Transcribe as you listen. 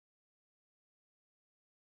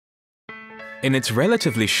In its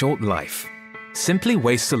relatively short life, Simply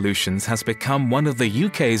Waste Solutions has become one of the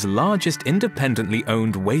UK's largest independently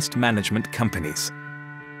owned waste management companies.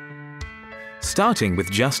 Starting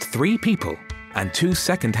with just 3 people and 2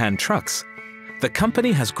 second-hand trucks, the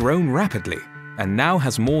company has grown rapidly and now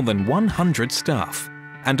has more than 100 staff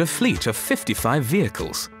and a fleet of 55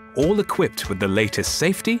 vehicles, all equipped with the latest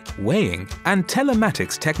safety, weighing and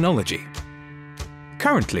telematics technology.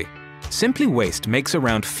 Currently, Simply Waste makes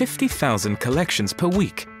around 50,000 collections per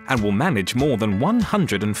week and will manage more than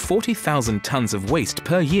 140,000 tonnes of waste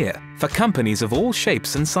per year for companies of all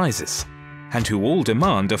shapes and sizes, and who all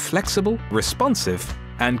demand a flexible, responsive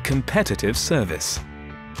and competitive service.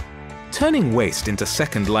 Turning waste into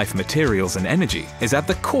second life materials and energy is at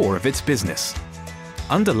the core of its business,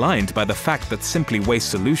 underlined by the fact that Simply Waste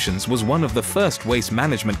Solutions was one of the first waste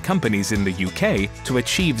management companies in the UK to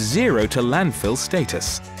achieve zero to landfill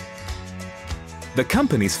status. The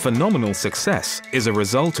company's phenomenal success is a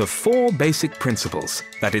result of 4 basic principles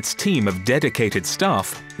that its team of dedicated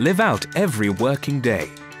staff live out every working day.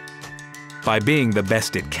 By being the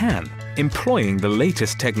best it can, employing the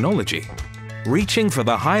latest technology, reaching for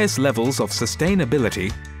the highest levels of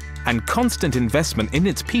sustainability, and constant investment in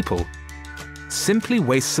its people, Simply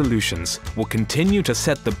Waste Solutions will continue to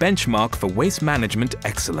set the benchmark for waste management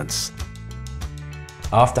excellence.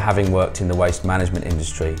 After having worked in the waste management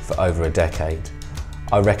industry for over a decade,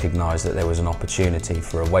 I recognised that there was an opportunity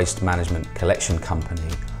for a waste management collection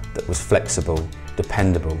company that was flexible,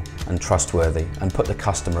 dependable and trustworthy and put the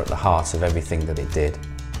customer at the heart of everything that it did.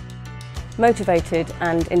 Motivated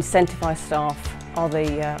and incentivised staff are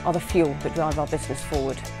the fuel that drive our business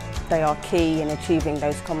forward. They are key in achieving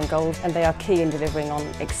those common goals and they are key in delivering on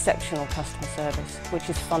exceptional customer service, which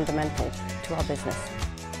is fundamental to our business.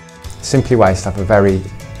 Simply Waste have a very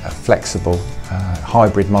flexible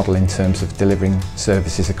hybrid model in terms of delivering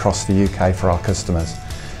services across the UK for our customers.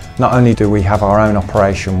 Not only do we have our own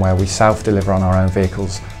operation where we self-deliver on our own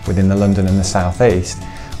vehicles within the London and the South East,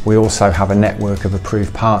 we also have a network of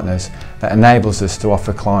approved partners that enables us to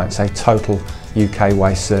offer clients a total UK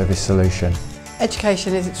waste service solution.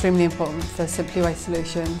 Education is extremely important for Simply Waste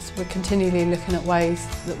Solutions. We're continually looking at ways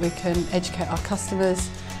that we can educate our customers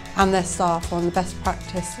and their staff on the best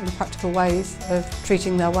practice and practical ways of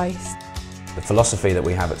treating their waste. The philosophy that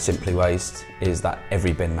we have at Simply Waste is that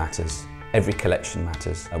every bin matters, every collection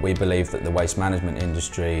matters. We believe that the waste management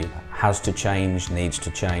industry has to change, needs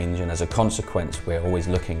to change, and as a consequence we're always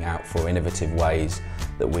looking out for innovative ways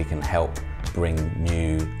that we can help bring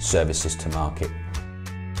new services to market.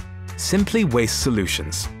 Simply Waste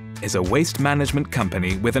Solutions is a waste management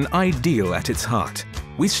company with an ideal at its heart.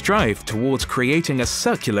 We strive towards creating a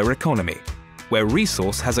circular economy where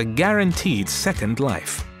resource has a guaranteed second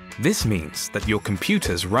life. This means that your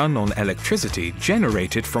computers run on electricity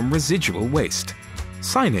generated from residual waste.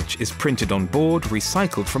 Signage is printed on board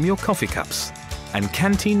recycled from your coffee cups, and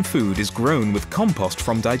canteen food is grown with compost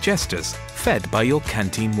from digesters fed by your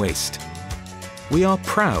canteen waste. We are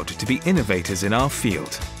proud to be innovators in our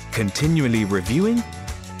field, continually reviewing,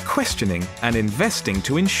 questioning and investing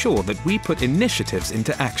to ensure that we put initiatives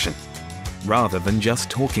into action, rather than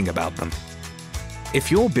just talking about them. If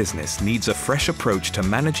your business needs a fresh approach to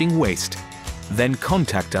managing waste, then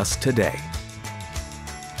contact us today.